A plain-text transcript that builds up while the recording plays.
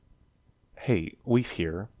Hey, Leaf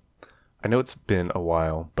here. I know it's been a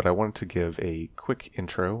while, but I wanted to give a quick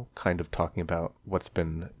intro, kind of talking about what's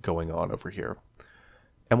been going on over here.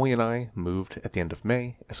 Emily and I moved at the end of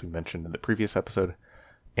May, as we mentioned in the previous episode,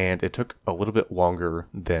 and it took a little bit longer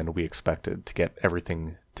than we expected to get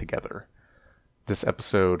everything together. This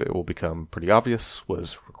episode, it will become pretty obvious,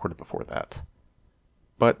 was recorded before that.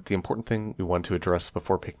 But the important thing we wanted to address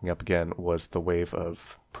before picking up again was the wave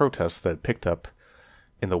of protests that had picked up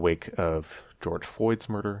in the wake of George Floyd's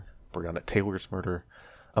murder, Breonna Taylor's murder,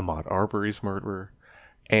 Ahmaud Arbery's murder,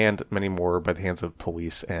 and many more by the hands of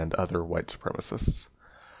police and other white supremacists.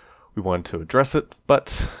 We wanted to address it,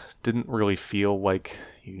 but didn't really feel like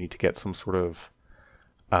you need to get some sort of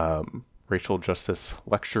racial justice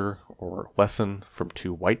lecture or lesson from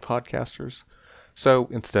two white podcasters. So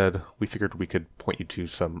instead, we figured we could point you to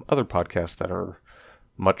some other podcasts that are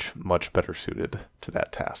much, much better suited to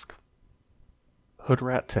that task.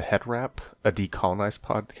 Hoodrat to Headwrap, a decolonized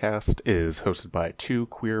podcast, is hosted by two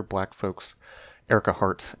queer black folks, Erica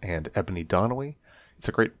Hart and Ebony Donnelly. It's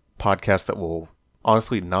a great podcast that will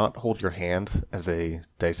honestly not hold your hand as they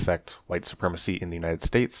dissect white supremacy in the United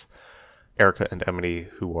States. Erica and Ebony,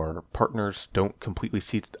 who are partners, don't completely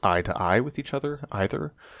see eye to eye with each other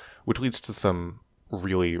either, which leads to some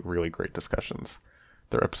really, really great discussions.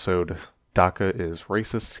 Their episode, DACA is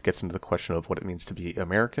Racist, gets into the question of what it means to be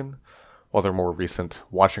American, while their more recent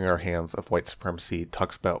Washing Our Hands of White Supremacy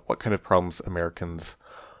talks about what kind of problems Americans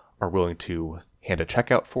are willing to hand a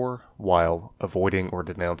check out for while avoiding or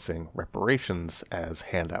denouncing reparations as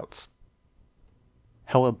handouts.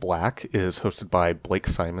 Hella Black is hosted by Blake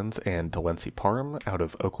Simons and Delancey Parham out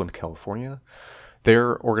of Oakland, California.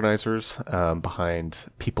 They're organizers behind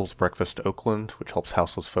People's Breakfast Oakland, which helps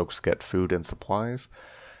houseless folks get food and supplies.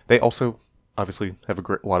 They also obviously have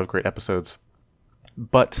a lot of great episodes,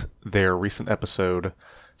 but their recent episode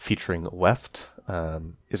featuring Left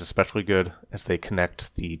is especially good as they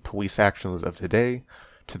connect the police actions of today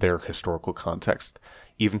to their historical context,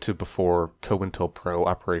 even to before COINTELPRO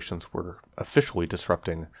operations were officially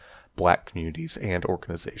disrupting black communities and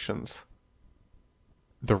organizations.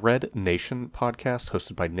 The Red Nation podcast,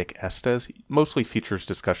 hosted by Nick Estes, mostly features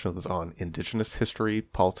discussions on indigenous history,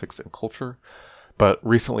 politics, and culture, but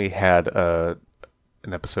recently had an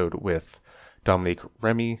episode with Dominique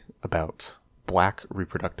Remy about black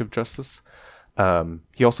reproductive justice.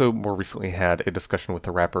 He also more recently had a discussion with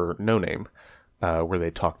the rapper No Name, where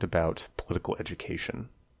they talked about political education.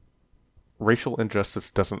 Racial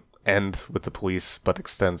injustice doesn't end with the police, but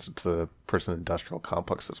extends to the prison industrial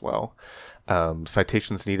complex as well.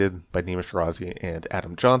 Citations Needed by Nima Shirazi and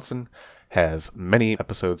Adam Johnson has many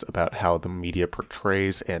episodes about how the media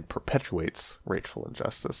portrays and perpetuates racial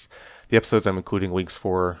injustice. The episodes I'm including links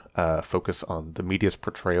for focus on the media's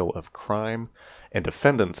portrayal of crime and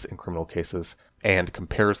defendants in criminal cases, and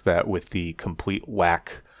compares that with the complete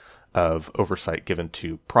lack of oversight given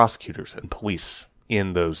to prosecutors and police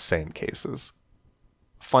in those same cases.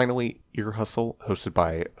 Finally, Ear Hustle, hosted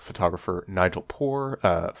by photographer Nigel Poor,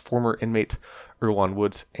 former inmate Earlonne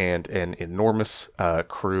Woods, and an enormous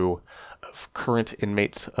crew of current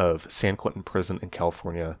inmates of San Quentin Prison in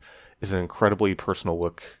California, is an incredibly personal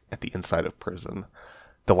look at the inside of prison.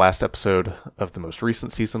 The last episode of the most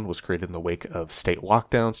recent season was created in the wake of state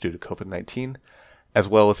lockdowns due to COVID-19, as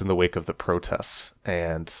well as in the wake of the protests,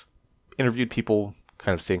 and interviewed people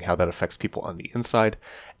kind of seeing how that affects people on the inside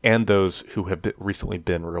and those who have recently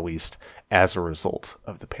been released as a result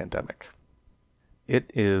of the pandemic. It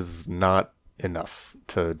is not enough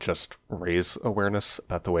to just raise awareness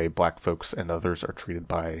about the way black folks and others are treated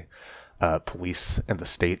by police and the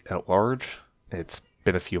state at large. It's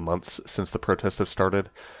been a few months since the protests have started,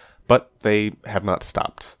 but they have not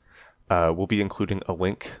stopped. We'll be including a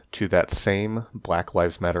link to that same Black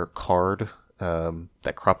Lives Matter card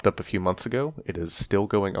that cropped up a few months ago. It is still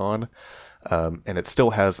going on, and it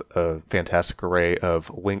still has a fantastic array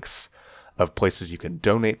of links of places you can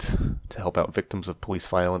donate to help out victims of police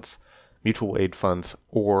violence, mutual aid funds,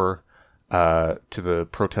 or to the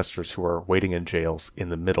protesters who are waiting in jails in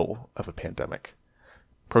the middle of a pandemic.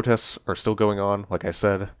 Protests are still going on, like I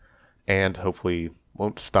said, and hopefully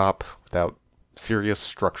won't stop without serious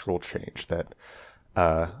structural change that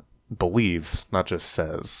believes, not just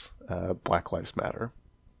says, Black Lives Matter.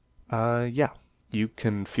 You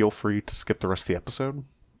can feel free to skip the rest of the episode.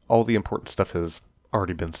 All the important stuff has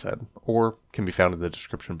already been said, or can be found in the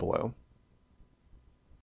description below.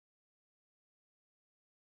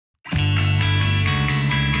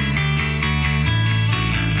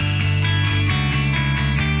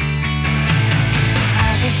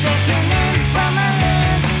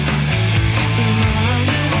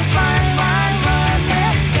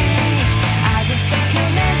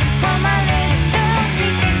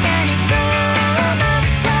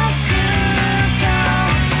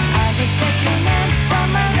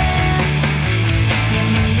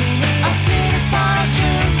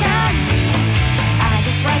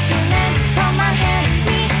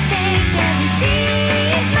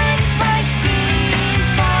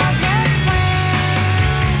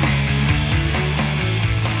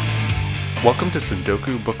 welcome to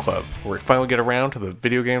Sundoku Book Club, where we finally get around to the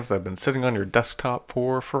video games that have been sitting on your desktop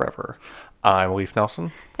for forever. I'm Leif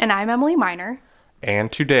Nelson. And I'm Emily Miner. And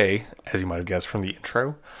today, as you might have guessed from the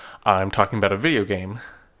intro, I'm talking about a video game,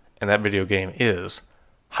 and that video game is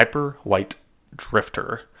Hyper Light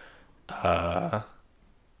Drifter. A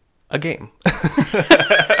game.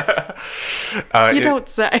 You don't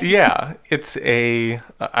say. Yeah, it's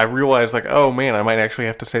I realized, like, oh man, I might actually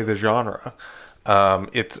have to say the genre.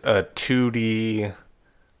 It's a 2D,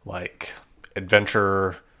 like,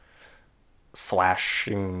 adventure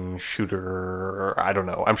slashing shooter. I don't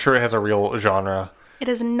know. I'm sure it has a real genre. It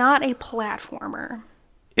is not a platformer.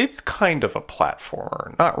 It's kind of a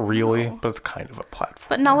platformer. Not really, but it's kind of a platformer.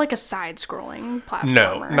 But not like a side-scrolling platformer.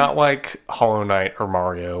 No, not like Hollow Knight or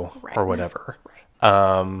Mario or whatever.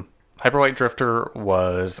 Right. Hyper Light Drifter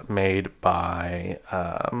was made by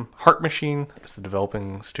Heart Machine. It's the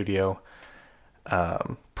developing studio.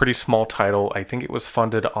 Pretty small title. I think it was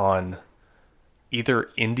funded on either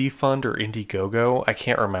Indie Fund or Indiegogo. I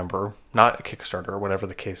can't remember. Not a Kickstarter, whatever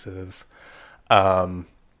the case is. And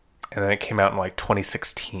then it came out in like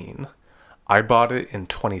 2016. I bought it in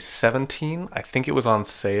 2017. I think it was on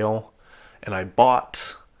sale. And I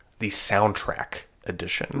bought the soundtrack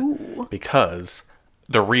edition because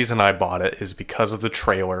the reason I bought it is because of the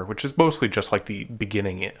trailer, which is mostly just like the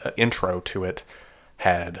beginning intro to it,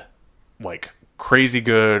 had like crazy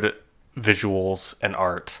good visuals and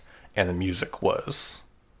art, and the music was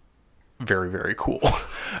very, very cool.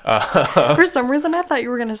 For some reason, I thought you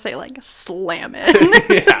were going to say, like, slamming.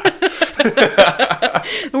 Yeah.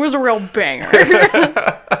 It was a real banger.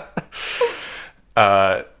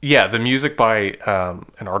 Yeah, the music by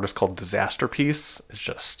an artist called Disaster Piece is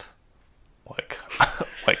just, like,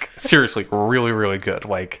 like seriously, really, really good.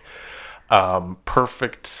 Like,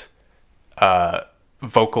 perfect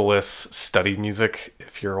vocalist study music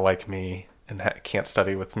if you're like me and can't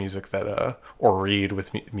study with music that or read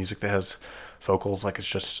with music that has vocals. Like, it's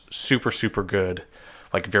just super, super good,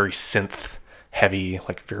 like very synth heavy,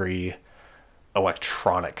 like very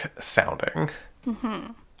electronic sounding.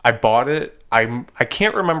 I bought it. I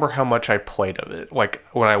can't remember how much I played of it. Like,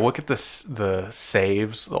 when I look at the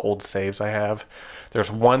saves, the old saves I have, there's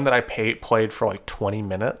one that I played for like 20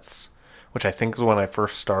 minutes, which I think is when I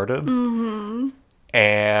first started.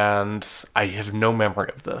 And I have no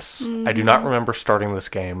memory of this. I do not remember starting this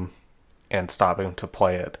game and stopping to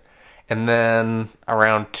play it. And then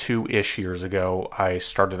around 2-ish years ago, I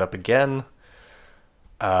started up again,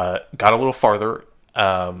 got a little farther,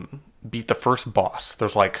 beat the first boss.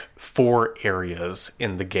 There's like 4 areas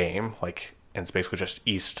in the game, like, and it's basically just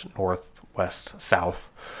east, north, west, south,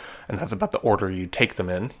 and that's about the order you take them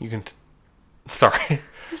in. You can sorry. I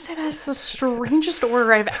was going to say, that's the strangest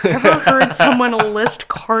order I've ever heard someone list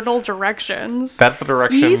cardinal directions. That's the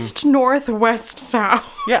direction. East, north, west, south.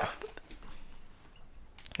 Yeah.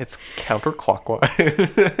 It's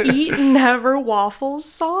counterclockwise. Eat never waffles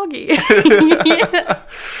soggy.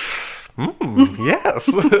 Yes.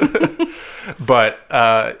 But,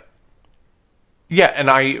 yeah,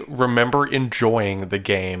 and I remember enjoying the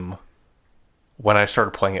game when I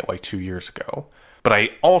started playing it like 2 years ago. But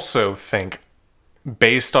I also think,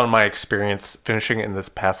 based on my experience finishing it in this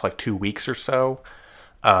past like 2 weeks or so,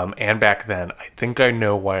 and back then, I think I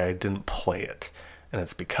know why I didn't play it. And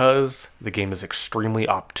it's because the game is extremely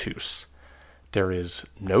obtuse. There is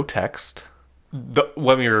no text. Let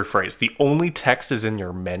me rephrase. The only text is in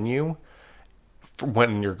your menu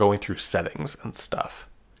when you're going through settings and stuff.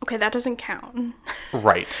 Okay, that doesn't count.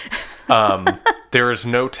 Right. There is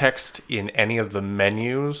no text in any of the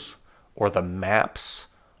menus or the maps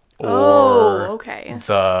or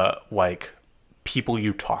the, like, people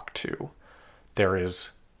you talk to. There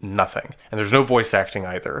is nothing. And there's no voice acting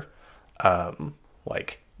either.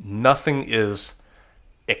 Like, nothing is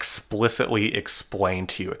explicitly explained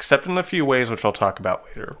to you, except in a few ways, which I'll talk about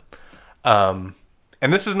later. And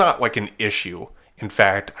this is not, like, an issue. In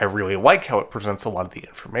fact, I really like how it presents a lot of the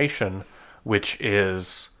information, which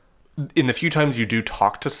is, in the few times you do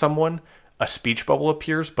talk to someone, a speech bubble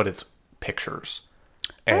appears, but it's pictures.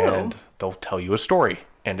 And they'll tell you a story.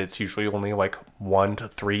 And it's usually only like 1 to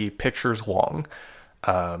 3 pictures long.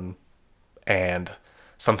 And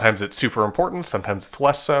sometimes it's super important, sometimes it's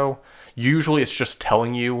less so. Usually it's just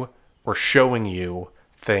telling you or showing you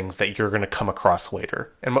things that you're going to come across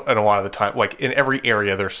later. And a lot of the time, like, in every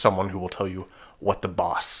area, there's someone who will tell you what the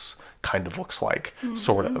boss kind of looks like,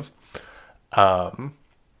 sort of. And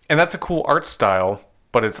that's a cool art style,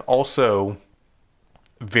 but it's also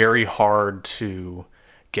very hard to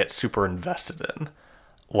get super invested in.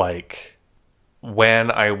 Like, when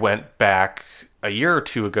I went back a year or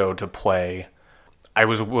two ago to play, I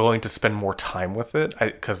was willing to spend more time with it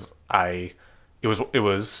because it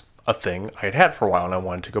was a thing I had had for a while and I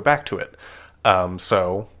wanted to go back to it.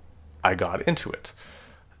 So I got into it,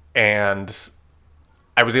 and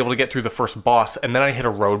I was able to get through the first boss, and then I hit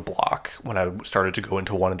a roadblock when I started to go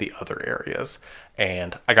into one of the other areas,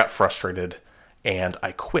 and I got frustrated and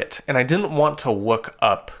I quit. And I didn't want to look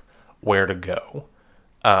up where to go,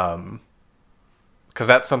 because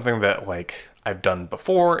that's something that like I've done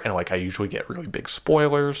before, and like I usually get really big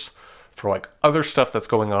spoilers for like other stuff that's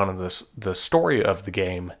going on in the story of the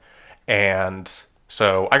game. And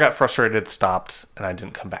so I got frustrated, stopped, and I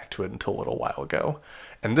didn't come back to it until a little while ago.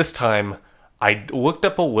 And this time I looked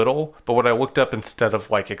up a little, but what I looked up instead of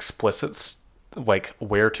like explicit like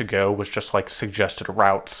where to go was just like suggested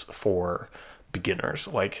routes for beginners,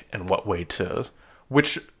 like and what way to,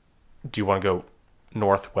 which do you want to go,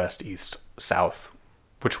 north, west, east, south?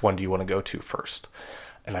 Which one do you want to go to first?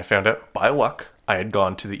 And I found out by luck I had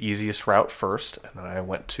gone to the easiest route first, and then I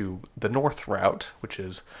went to the north route, which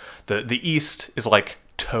is the east is like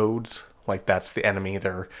toads, like that's the enemy.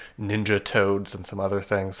 They're ninja toads and some other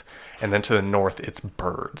things. And then to the north it's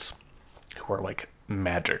birds, who are like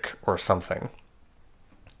magic or something.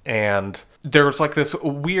 And there's like this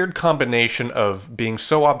weird combination of being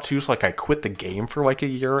so obtuse, like I quit the game for like a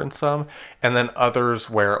year and some, and then others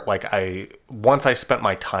where like once I spent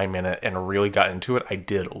my time in it and really got into it, I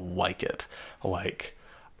did like it. Like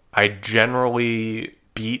I generally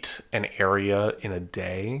beat an area in a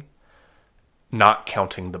day, not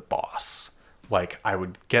counting the boss. Like I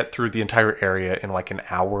would get through the entire area in like an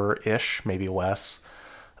hour-ish, maybe less.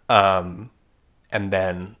 And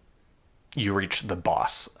then you reach the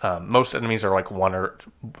boss. Most enemies are like one or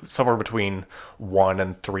somewhere between 1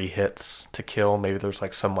 and 3 hits to kill. Maybe there's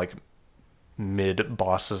like some like mid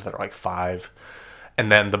bosses that are like 5. And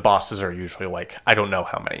then the bosses are usually like, I don't know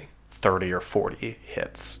how many, 30 or 40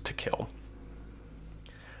 hits to kill.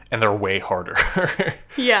 And they're way harder.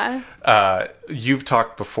 Yeah. You've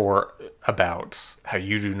talked before about how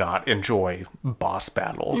you do not enjoy boss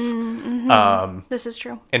battles. This is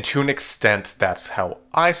true. And to an extent, that's how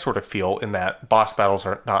I sort of feel, in that boss battles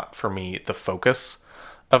are not, for me, the focus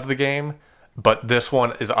of the game. But this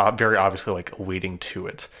one is very obviously like leading to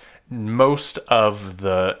it. Most of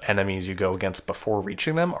the enemies you go against before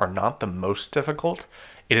reaching them are not the most difficult.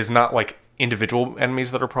 It is not like individual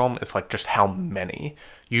enemies that are a problem. It's like just how many.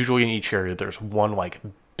 Usually in each area, there's one like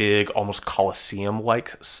big, almost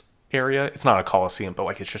Colosseum-like area. It's not a Colosseum, but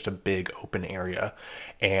like it's just a big open area.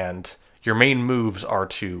 And your main moves are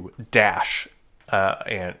to dash.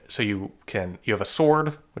 And so you have a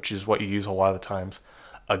sword, which is what you use a lot of the times,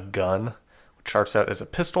 a gun, which starts out as a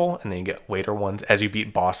pistol, and then you get later ones. As you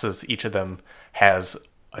beat bosses, each of them has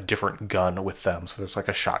a different gun with them. So there's like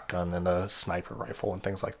a shotgun and a sniper rifle and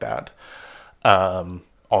things like that.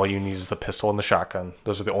 All you need is the pistol and the shotgun.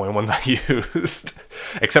 Those are the only ones I used,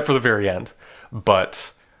 except for the very end.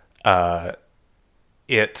 But oh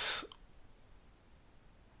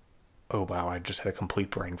wow, I just had a complete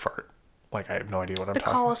brain fart. Like I have no idea what I'm talking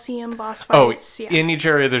about. The Colosseum boss fights. Oh, yeah. In each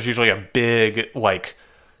area, there's usually a big like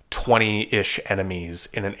 20-ish enemies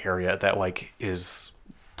in an area that like is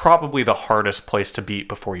probably the hardest place to beat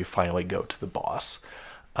before you finally go to the boss.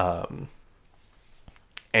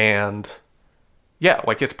 And yeah,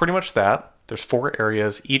 like it's pretty much that. There's 4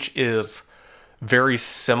 areas. Each is very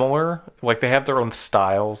similar. Like they have their own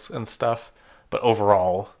styles and stuff, but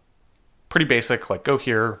overall pretty basic. Like go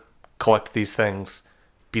here, collect these things,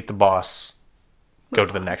 beat the boss, go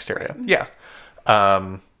to the next area. Yeah.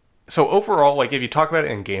 So overall, like if you talk about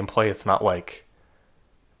it in gameplay, it's not like,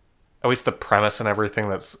 at least the premise and everything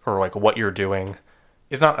or like what you're doing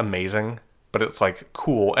is not amazing, but it's like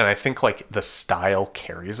cool. And I think like the style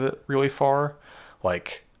carries it really far.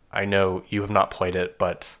 Like I know you have not played it,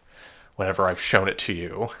 but whenever I've shown it to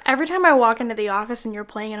you, every time I walk into the office and you're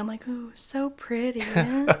playing it, I'm like, oh, so pretty.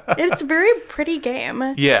 It's a very pretty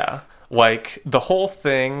game. Yeah. Like the whole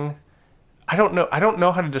thing, I don't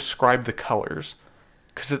know how to describe the colors,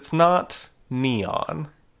 because it's not neon.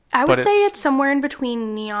 I would say it's somewhere in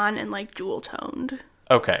between neon and like jewel toned.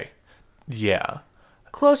 Okay. Yeah.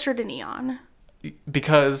 Closer to neon.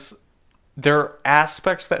 Because there are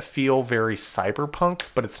aspects that feel very cyberpunk,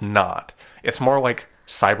 but it's not. It's more like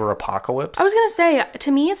cyber apocalypse. I was going to say,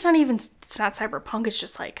 to me, it's not cyberpunk. It's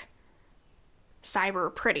just like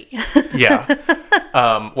cyber pretty. Yeah.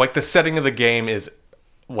 Like the setting of the game is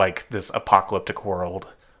like this apocalyptic world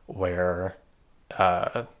where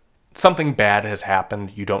something bad has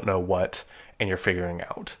happened. You don't know what, and you're figuring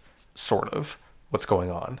out sort of what's going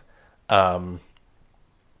on.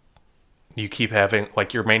 You keep having,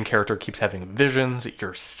 like, your main character keeps having visions.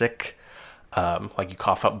 You're sick. Like you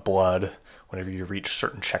cough up blood whenever you reach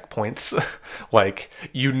certain checkpoints. Like,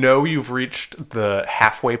 you know you've reached the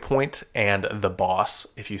halfway point and the boss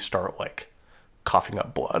if you start, like, coughing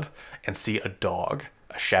up blood and see a dog,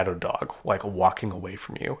 a shadow dog, like, walking away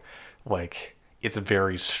from you. Like, it's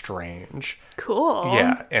very strange. Cool.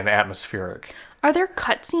 Yeah, and atmospheric. Are there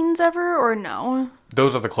cutscenes ever or no?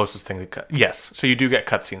 Those are the closest thing to cut. Yes, so you do get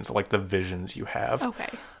cutscenes, like the visions you have. Okay.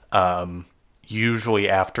 Usually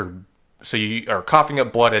after, so you are coughing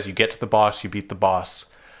up blood as you get to the boss, you beat the boss,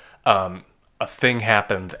 a thing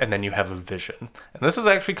happens, and then you have a vision. And this is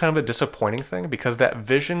actually kind of a disappointing thing, because that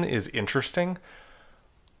vision is interesting,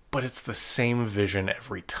 but it's the same vision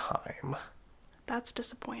every time. That's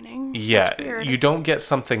disappointing. Yeah, That's weird. you don't get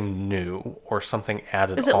something new or something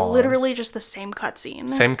added on. Is it literally just the same cutscene?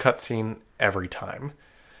 Same cutscene every time.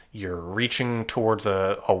 You're reaching towards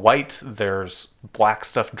a light, there's black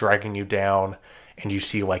stuff dragging you down, and you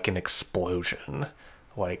see like an explosion.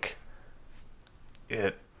 Like,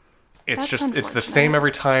 it's That's just, it's the unfortunate. same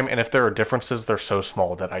every time, and if there are differences, they're so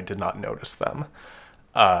small that I did not notice them.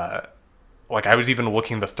 Like, I was even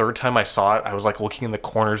looking the third time I saw it, I was like looking in the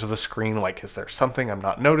corners of the screen, like, is there something I'm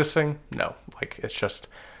not noticing? No, like, it's just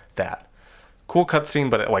that. Cool cutscene,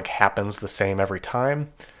 but it like happens the same every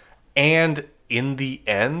time. And in the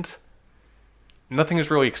end, nothing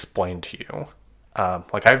is really explained to you.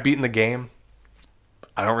 Like, I've beaten the game.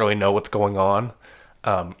 I don't really know what's going on.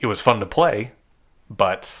 It was fun to play,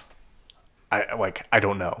 but I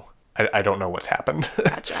don't know. I don't know what's happened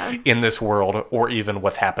Gotcha. in this world, or even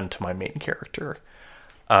what's happened to my main character.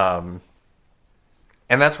 And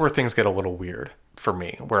that's where things get a little weird for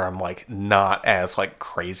me, where I'm like not as like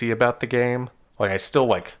crazy about the game. Like, I still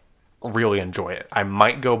like really enjoy it. I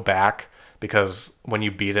might go back, because when you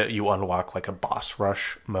beat it, you unlock like a boss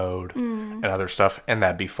rush mode and other stuff, and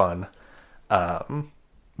that'd be fun.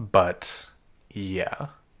 But yeah.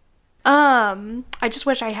 I just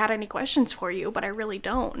wish I had any questions for you, but I really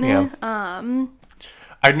don't. Yeah.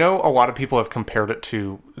 I know a lot of people have compared it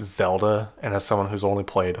to Zelda, and as someone who's only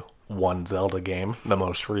played one Zelda game, the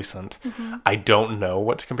most recent, I don't know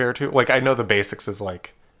what to compare it to. Like, I know the basics is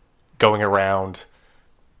like going around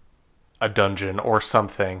a dungeon or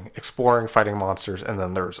something, exploring, fighting monsters, and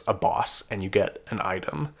then there's a boss and you get an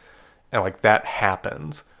item. And like that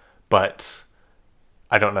happens, but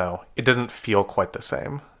I don't know. It doesn't feel quite the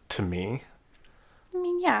same to me. I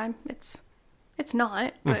mean, yeah, it's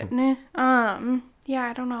not, but yeah,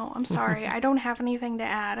 I don't know. I'm sorry. I don't have anything to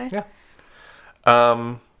add.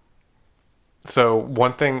 Yeah. So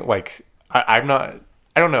one thing, like, I don't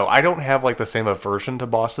know. I don't have like the same aversion to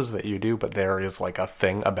bosses that you do, but there is like a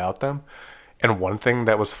thing about them. And one thing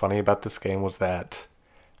that was funny about this game was that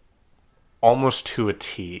almost to a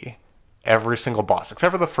T, every single boss,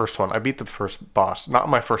 except for the first one, I beat the first boss, not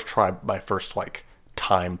my first try, my first like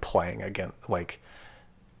time playing again, like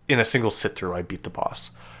in a single sit through, I beat the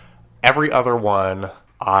boss. Every other one,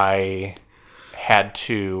 I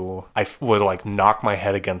would like knock my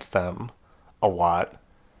head against them a lot.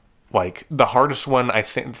 Like, the hardest one, I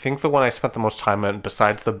think the one I spent the most time on,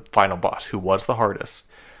 besides the final boss, who was the hardest,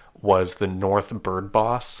 was the North Bird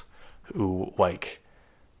boss, who, like,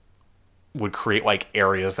 would create, like,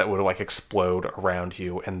 areas that would, like, explode around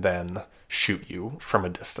you and then shoot you from a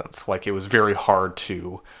distance. Like, it was very hard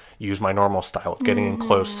to use my normal style of getting in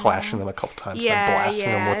close, slashing them a couple times, Yeah, then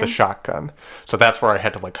blasting them with a shotgun. So that's where I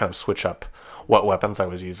had to, like, kind of switch up what weapons I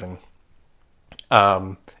was using.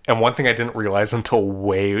 And one thing I didn't realize until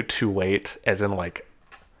way too late, as in like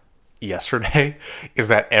yesterday, is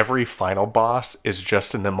that every final boss is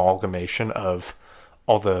just an amalgamation of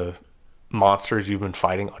all the monsters you've been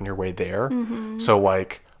fighting on your way there. So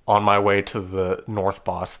like on my way to the North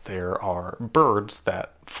boss, there are birds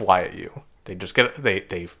that fly at you. They just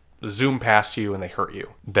they zoom past you and they hurt you.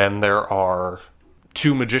 Then there are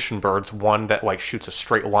two magician birds, one that like shoots a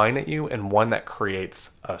straight line at you and one that creates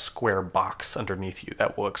a square box underneath you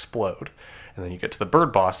that will explode. And then you get to the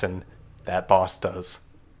bird boss, and that boss does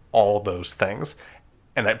all those things.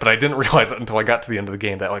 But I didn't realize it until I got to the end of the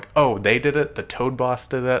game that like, oh, they did it, the toad boss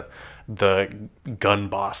did it, the gun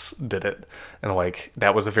boss did it. And like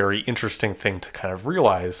that was a very interesting thing to kind of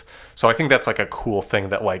realize. So I think that's like a cool thing,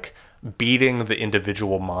 that like beating the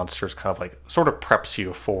individual monsters kind of like sort of preps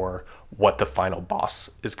you for what the final boss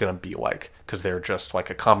is going to be like, because they're just like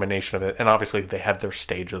a combination of it. And obviously they have their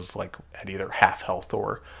stages like at either half health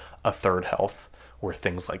or a third health, where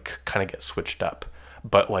things like kind of get switched up.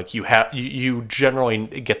 But like you generally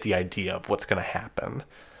get the idea of what's going to happen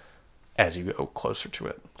as you go closer to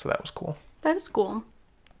it. So that was cool. That is cool.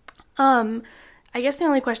 I guess the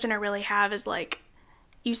only question I really have is like,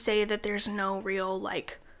 you say that there's no real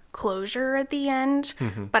like closure at the end,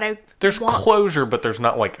 but I There's closure, but there's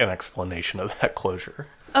not like an explanation of that closure.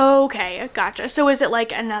 Okay, gotcha. So is it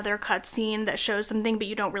like another cutscene that shows something, but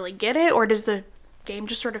you don't really get it, or does the game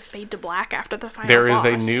just sort of fade to black after the final There boss?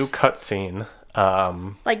 is a new cutscene.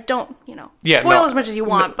 Like, don't Yeah, spoil no, as much as you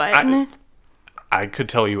want, but I could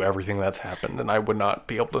tell you everything that's happened, and I would not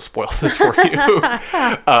be able to spoil this for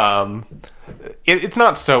you. It's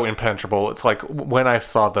not so impenetrable. It's like when I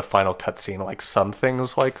saw the final cutscene, like some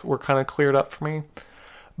things like were kind of cleared up for me,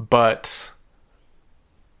 but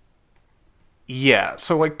yeah.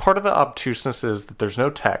 So like part of the obtuseness is that there's no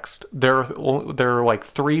text. There are like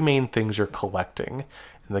 3 main things you're collecting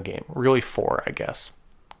in the game. Really 4, I guess.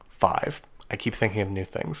 5. I keep thinking of new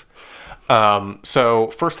things.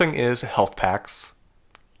 So first thing is health packs.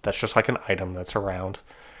 That's just like an item that's around.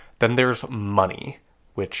 Then there's money,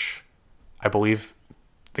 which I believe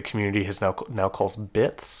the community has now calls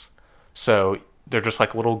bits. So they're just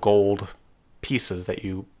like little gold pieces that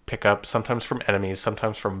you pick up, sometimes from enemies,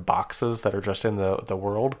 sometimes from boxes that are just in the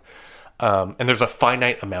world. And there's a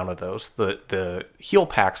finite amount of those. The heal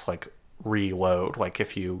packs like reload, like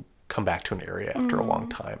if you come back to an area after a long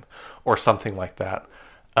time or something like that.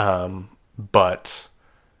 But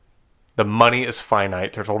the money is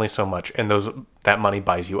finite. There's only so much, and that money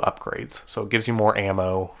buys you upgrades. So it gives you more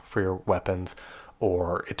ammo for your weapons,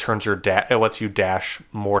 or it turns it lets you dash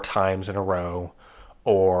more times in a row,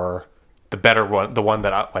 or the better one, the one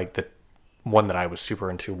that I was super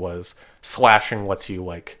into was slashing lets you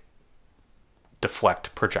like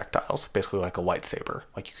deflect projectiles, basically like a lightsaber.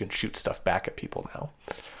 Like you can shoot stuff back at people now.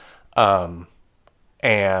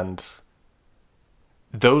 And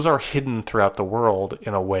those are hidden throughout the world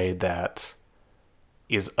in a way that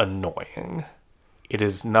is annoying. It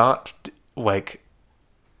is not like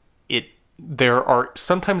it. There are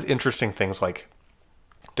sometimes interesting things like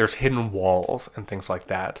there's hidden walls and things like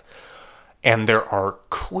that. And there are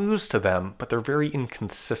clues to them, but they're very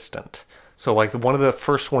inconsistent. So like one of the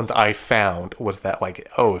first ones I found was that like,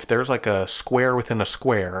 oh, if there's like a square within a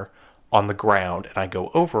square on the ground and I go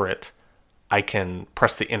over it, I can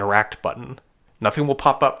press the interact button. Nothing will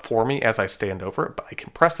pop up for me as I stand over it, but I can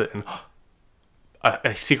press it and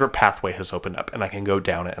a secret pathway has opened up and I can go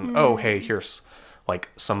down it and oh, hey, here's like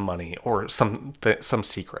some money or some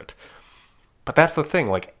secret. But that's the thing,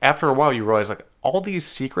 like after a while you realize like all these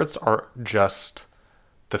secrets are just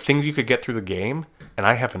the things you could get through the game, and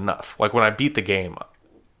I have enough. Like when I beat the game,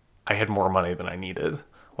 I had more money than I needed.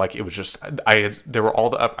 Like it was just I bought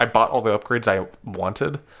all the upgrades I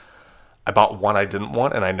wanted. I bought one I didn't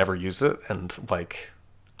want and I never used it, and like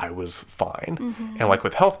I was fine. Mm-hmm. And like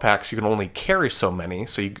with health packs, you can only carry so many,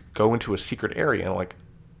 so you go into a secret area and like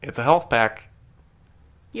it's a health pack.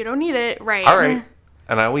 You don't need it, right? All right,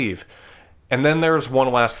 and I leave. And then there's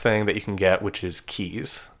one last thing that you can get, which is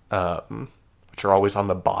keys, which are always on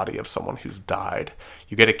the body of someone who's died.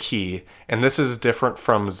 You get a key, and this is different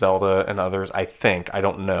from Zelda and others, I think, I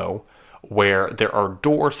don't know, where there are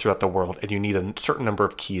doors throughout the world, and you need a certain number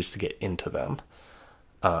of keys to get into them.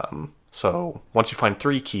 So once you find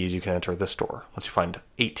 3 keys, you can enter this door. Once you find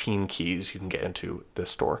 18 keys, you can get into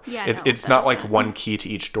this door. Yeah, it's not like one key to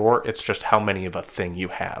each door. It's just how many of a thing you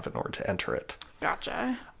have in order to enter it.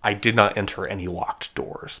 Gotcha. I did not enter any locked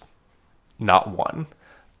doors. Not one.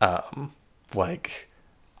 Like,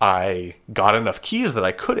 I got enough keys that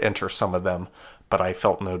I could enter some of them, but I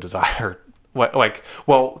felt no desire.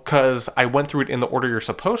 Because I went through it in the order you're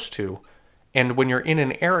supposed to, and when you're in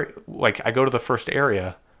an area, like, I go to the first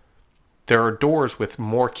area, there are doors with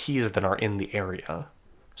more keys than are in the area.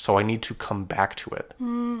 So I need to come back to it.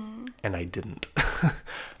 And I didn't.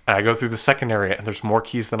 And I go through the second area, and there's more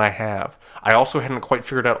keys than I have. I also hadn't quite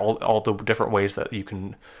figured out all the different ways that you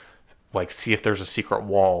can, like, see if there's a secret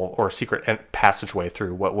wall or a secret passageway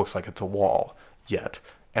through what looks like it's a wall yet.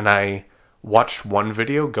 And I watched one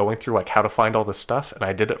video going through, like, how to find all this stuff, and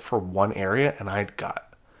I did it for one area, and I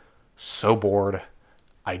got so bored.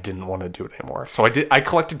 I didn't want to do it anymore. So I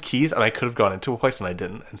collected keys, and I could have gone into a place, and I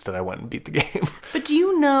didn't. Instead, I went and beat the game. But do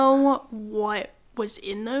you know what was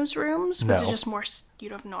in those rooms? Was it just more... You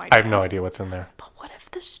have no idea? I have no idea what's in there. But what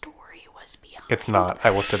if the story was behind? It's not. I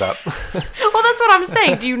looked it up. Well, that's what I'm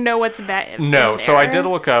saying. Do you know what's in No, there? so I did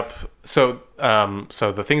look up. So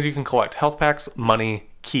the things you can collect: health packs, money,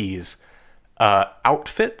 keys,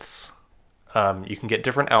 outfits. You can get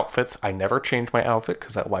different outfits. I never changed my outfit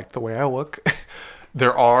because I like the way I look.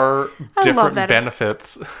 There are different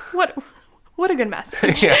benefits. What a good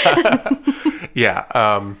message.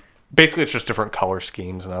 Yeah. Basically, it's just different color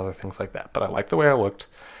schemes and other things like that. But I like the way I looked.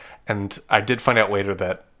 And I did find out later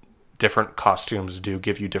that different costumes do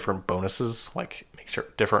give you different bonuses, like makes your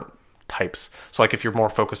different types. So like if you're more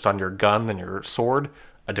focused on your gun than your sword,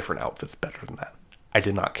 a different outfit's better than that. I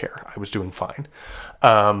did not care. I was doing fine.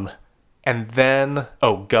 And then,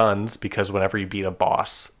 guns, because whenever you beat a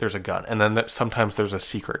boss, there's a gun. And then sometimes there's a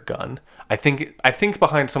secret gun. I think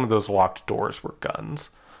behind some of those locked doors were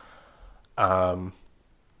guns. And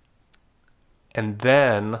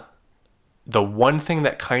then the one thing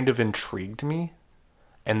that kind of intrigued me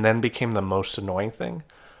and then became the most annoying thing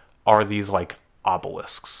are these like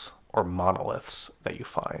obelisks or monoliths that you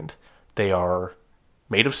find. They are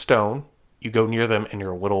made of stone. You go near them and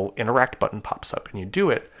your little interact button pops up and you do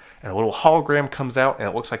it and a little hologram comes out and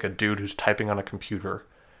it looks like a dude who's typing on a computer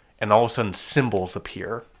and all of a sudden symbols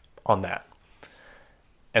appear on that.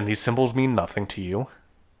 And these symbols mean nothing to you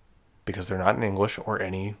because they're not in English or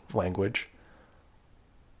any language.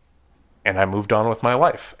 And I moved on with my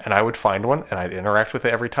life. And I would find one, and I'd interact with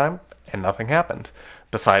it every time, and nothing happened,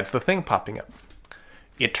 besides the thing popping up.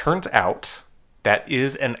 It turns out that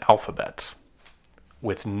is an alphabet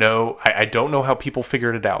with no... I don't know how people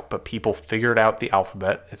figured it out, but people figured out the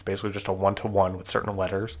alphabet. It's basically just a one-to-one with certain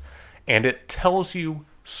letters. And it tells you,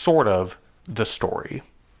 sort of, the story.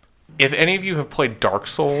 If any of you have played Dark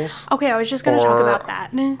Souls... Okay, I was just going to talk about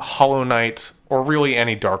that. Hollow Knight, or really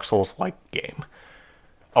any Dark Souls-like game...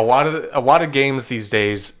 A lot of games these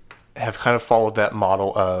days have kind of followed that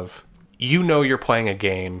model of, you know, you're playing a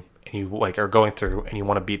game and you like are going through and you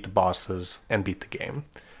want to beat the bosses and beat the game.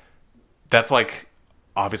 That's like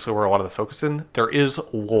obviously where a lot of the focus in. There is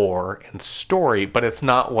lore and story, but it's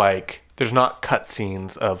not like there's not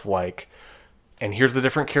cutscenes of like, and here's the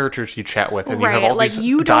different characters you chat with and you have all like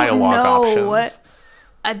these dialogue options.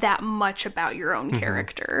 That much about your own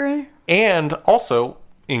character. And also,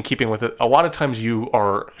 in keeping with it, a lot of times you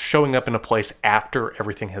are showing up in a place after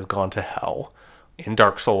everything has gone to hell. In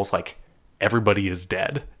Dark Souls, like, everybody is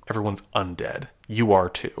dead. Everyone's undead. You are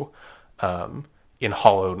too. In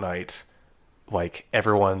Hollow Knight, like,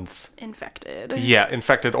 everyone's... infected. Yeah,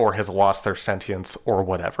 infected or has lost their sentience or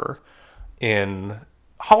whatever. In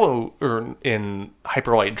in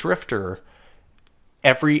Hyper Light Drifter,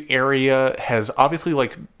 every area has obviously,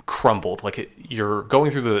 like, crumbled. Like, you're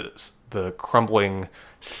going through the crumbling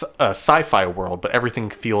sci-fi world, but everything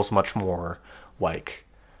feels much more like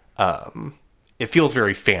it feels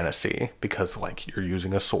very fantasy because like you're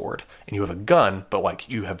using a sword and you have a gun, but like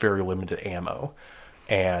you have very limited ammo,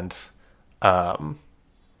 and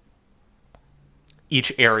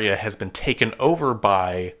each area has been taken over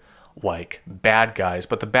by like bad guys,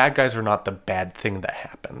 but the bad guys are not the bad thing that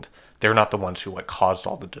happened. They're not the ones who like caused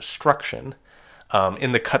all the destruction.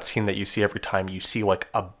 In the cutscene that you see every time, you see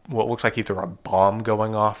like what looks like either a bomb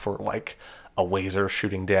going off or like a laser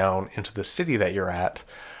shooting down into the city that you're at.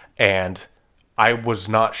 And I was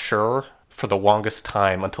not sure for the longest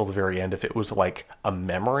time until the very end if it was like a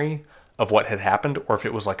memory of what had happened or if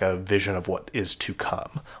it was like a vision of what is to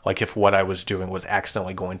come. Like if what I was doing was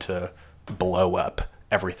accidentally going to blow up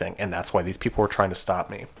everything and that's why these people were trying to stop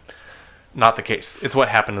me. Not the case. It's what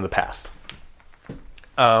happened in the past.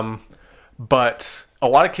 But a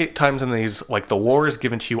lot of times in these, like, the lore is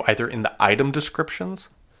given to you either in the item descriptions,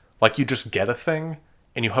 like you just get a thing,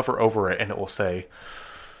 and you hover over it, and it will say,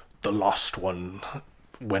 the Lost One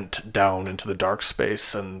went down into the dark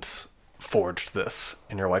space and forged this.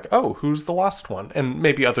 And you're like, oh, who's the Lost One? And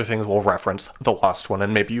maybe other things will reference the Lost One,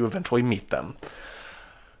 and maybe you eventually meet them.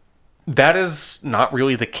 That is not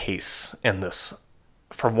really the case in this.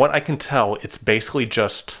 From what I can tell, it's basically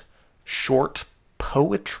just short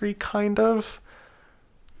poetry, kind of,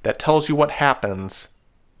 that tells you what happens,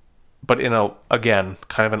 but in a, again,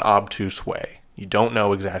 kind of an obtuse way. You don't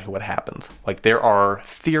know exactly what happens. Like, there are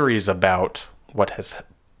theories about what has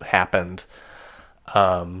happened,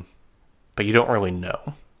 but you don't really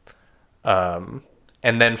know.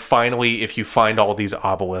 And then finally, if you find all these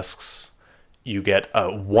obelisks, you get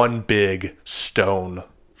one big stone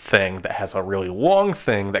thing that has a really long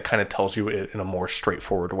thing that kind of tells you it in a more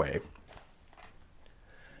straightforward way.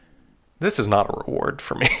 This is not a reward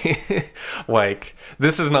for me. Like,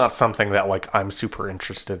 this is not something that, like, I'm super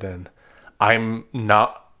interested in.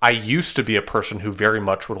 I used to be a person who very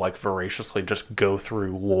much would, like, voraciously just go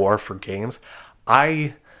through lore for games.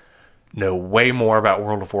 I know way more about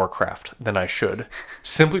World of Warcraft than I should.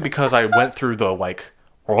 Simply because I went through the, like,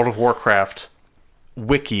 World of Warcraft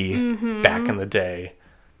wiki back in the day.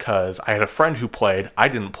 Because I had a friend who played. I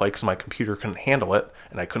didn't play because my computer couldn't handle it.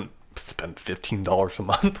 And I couldn't spend $15 a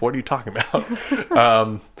month. What are you talking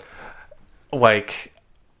about? Like,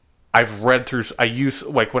 I've read through,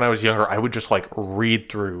 like, when I was younger, I would just, like, read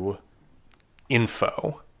through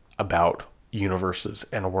info about universes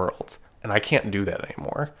and worlds. And I can't do that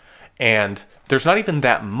anymore. And there's not even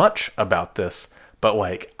that much about this, but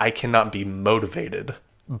like I cannot be motivated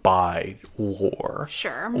by lore.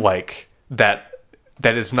 Sure. Like that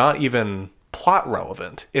is not even plot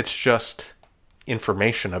relevant. It's just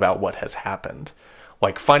information about what has happened.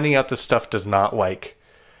 Like finding out this stuff does not like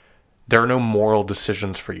there are no moral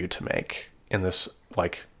decisions for you to make in this.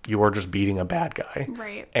 Like you are just beating a bad guy.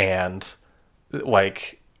 Right. And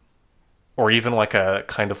like, or even like a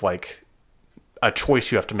kind of like a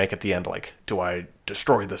choice you have to make at the end. Like, do I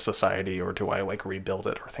destroy this society or do I like rebuild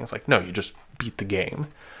it or things like, no, you just beat the game.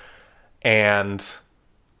 And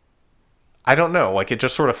I don't know, like it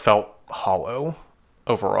just sort of felt hollow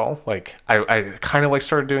overall. Like I kind of like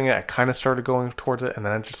started doing it. I kind of started going towards it. And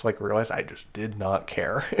then I just like realized I just did not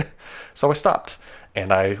care. So I stopped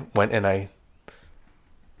and I went and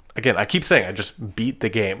again, I keep saying I just beat the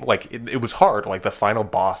game. Like it was hard. Like the final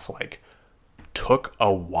boss like took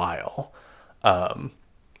a while,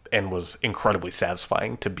 and was incredibly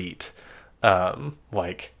satisfying to beat.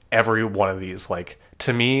 Like every one of these, like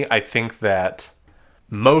to me, I think that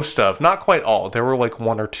most of, not quite all, there were like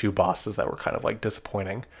one or two bosses that were kind of like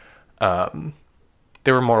disappointing.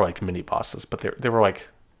 They were more like mini bosses, but they were like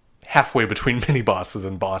halfway between mini bosses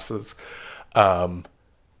and bosses.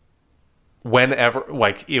 Whenever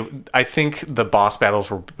like I think the boss battles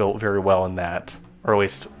were built very well in that, or at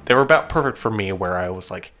least they were about perfect for me, where I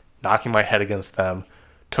was like knocking my head against them,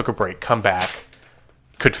 took a break, come back,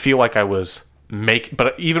 could feel like I was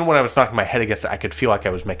but even when I was knocking my head against it, I could feel like I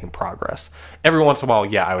was making progress. Every once in a while,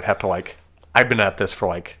 yeah, I would have to like, I've been at this for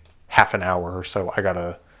like half an hour or so.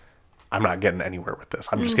 I'm not getting anywhere with this.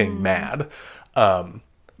 I'm just getting mad.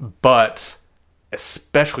 But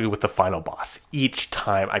especially with the final boss, each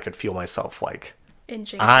time I could feel myself like,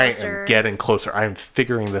 I am getting closer. I'm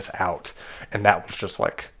figuring this out. And that was just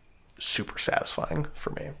like super satisfying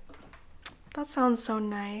for me. That sounds so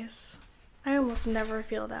nice. I almost never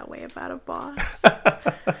feel that way about a boss.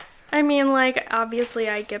 I mean, like, obviously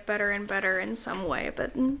I get better and better in some way,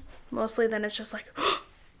 but mostly then it's just like,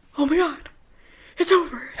 oh my god, it's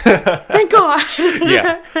over. Thank God.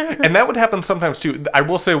 Yeah. And that would happen sometimes too. I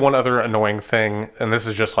will say one other annoying thing, and this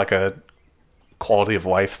is just like a quality of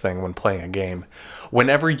life thing when playing a game.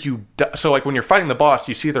 Whenever you so like when you're fighting the boss,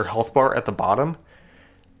 you see their health bar at the bottom.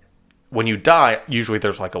 When you die, usually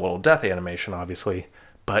there's like a little death animation, obviously,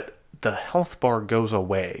 but the health bar goes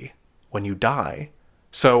away when you die.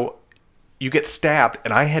 So you get stabbed,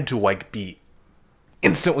 and I had to like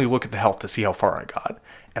instantly look at the health to see how far I got.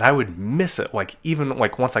 And I would miss it, like even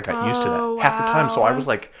like once I got used to that half the time. So I was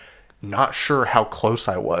like not sure how close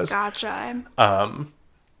I was. Gotcha.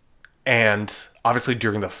 And obviously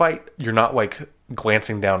during the fight, you're not like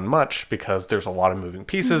glancing down much because there's a lot of moving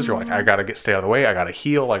pieces. You're like, I gotta stay out of the way. I gotta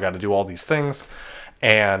heal. I gotta do all these things.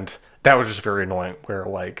 And that was just very annoying where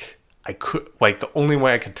like I could, like the only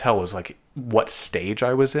way I could tell was like what stage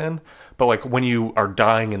I was in. But like when you are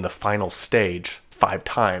dying in the final stage 5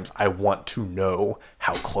 times, I want to know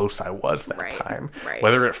how close I was that time. Right.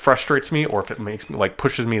 Whether it frustrates me or if it makes me like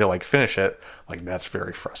pushes me to like finish it, like that's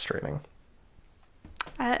very frustrating.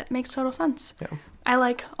 It makes total sense. Yeah. I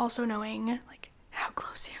like also knowing like how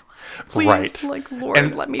close you are. Please, right. like Lord,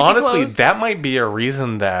 and let me honestly, be close. that might be a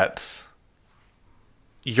reason that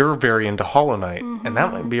you're very into Hollow Knight, and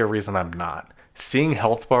that might be a reason I'm not. Seeing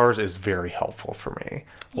health bars is very helpful for me.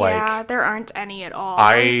 Yeah, there aren't any at all.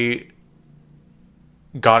 I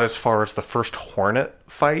got as far as the first Hornet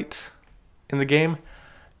fight in the game,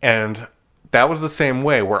 and that was the same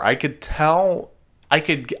way where I could tell, I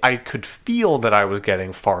could feel that I was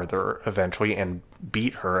getting farther eventually and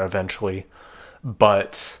beat her eventually,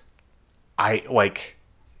 but I like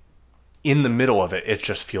in the middle of it, it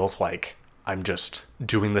just feels like I'm just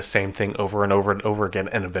doing the same thing over and over and over again,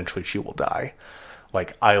 and eventually she will die.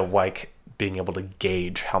 Like, I like being able to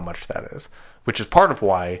gauge how much that is, which is part of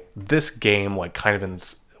why this game, like, kind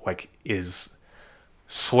of is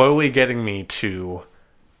slowly getting me to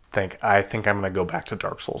I think I'm going to go back to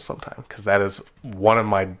Dark Souls sometime, because that is one of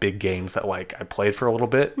my big games that, like, I played for a little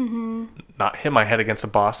bit, not hit my head against a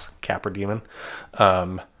boss, Capra Demon,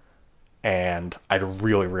 and I'd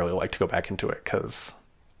really, really like to go back into it, because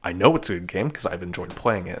I know it's a good game because I've enjoyed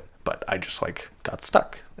playing it, but I just like got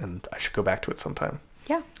stuck, and I should go back to it sometime.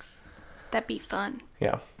 Yeah, that'd be fun.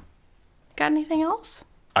 Yeah. Got anything else?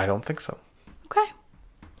 I don't think so. Okay.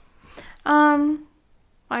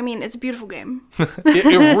 I mean, it's a beautiful game.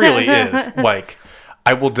 It really is. Like,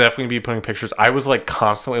 I will definitely be putting pictures. I was like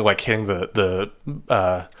constantly like hitting the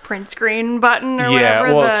print screen button or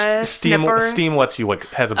whatever. Well, Steam lets you like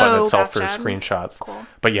has a button itself for gotcha. screenshots. Cool.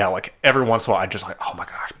 But yeah, like every once in a while, I just like, oh my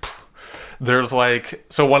gosh, There's like,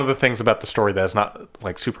 so one of the things about the story that is not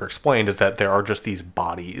like super explained is that there are just these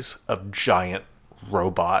bodies of giant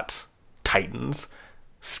robot titans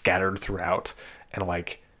scattered throughout, and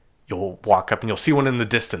like you'll walk up and you'll see one in the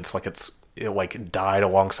distance, like it like died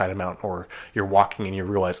alongside a mountain, or you're walking and you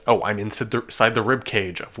realize, oh, I'm inside the rib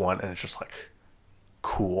cage of one, and it's just like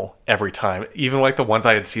cool every time. Even like the ones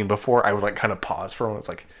I had seen before, I would like kind of pause for a moment. It's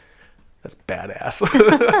like, that's badass.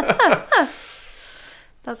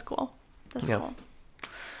 That's cool. That's Yeah. cool.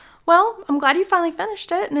 Well, I'm glad you finally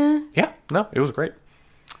finished it. Yeah, no, it was great.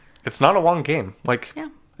 It's not a long game. Like, Yeah.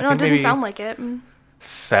 I No, it think didn't maybe sound like it.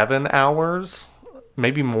 7 hours,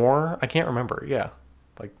 maybe more. I can't remember. Yeah,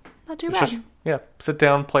 like Not too it's bad. just sit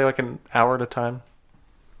down, play like an hour at a time.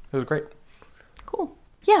 It was great. Cool.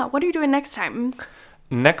 Yeah, what are you doing next time?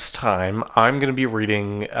 Next time, I'm going to be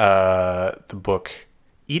reading the book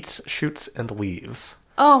Eats, Shoots, and Leaves.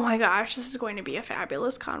 Oh my gosh, this is going to be a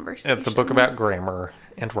fabulous conversation. It's a book about grammar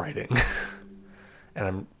and writing.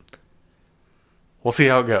 And we'll see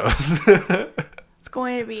how it goes. It's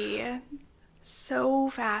going to be so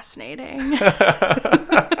fascinating.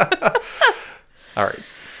 All right.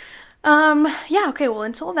 Yeah, okay, well,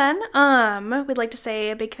 until then, we'd like to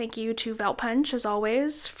say a big thank you to Velt Punch, as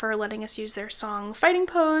always, for letting us use their song Fighting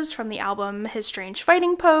Pose from the album His Strange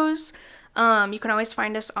Fighting Pose. You can always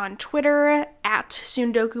find us on Twitter at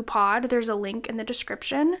SundokuPod. There's a link in the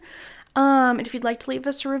description. And if you'd like to leave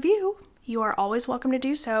us a review, you are always welcome to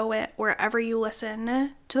do so wherever you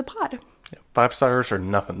listen to the pod. 5 stars or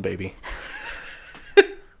nothing, baby.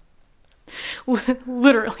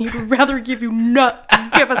 Literally, we'd rather give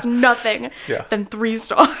us nothing Yeah. than 3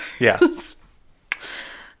 stars. Yeah.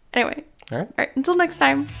 Anyway, All right. all right, until next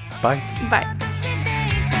time, Bye. bye.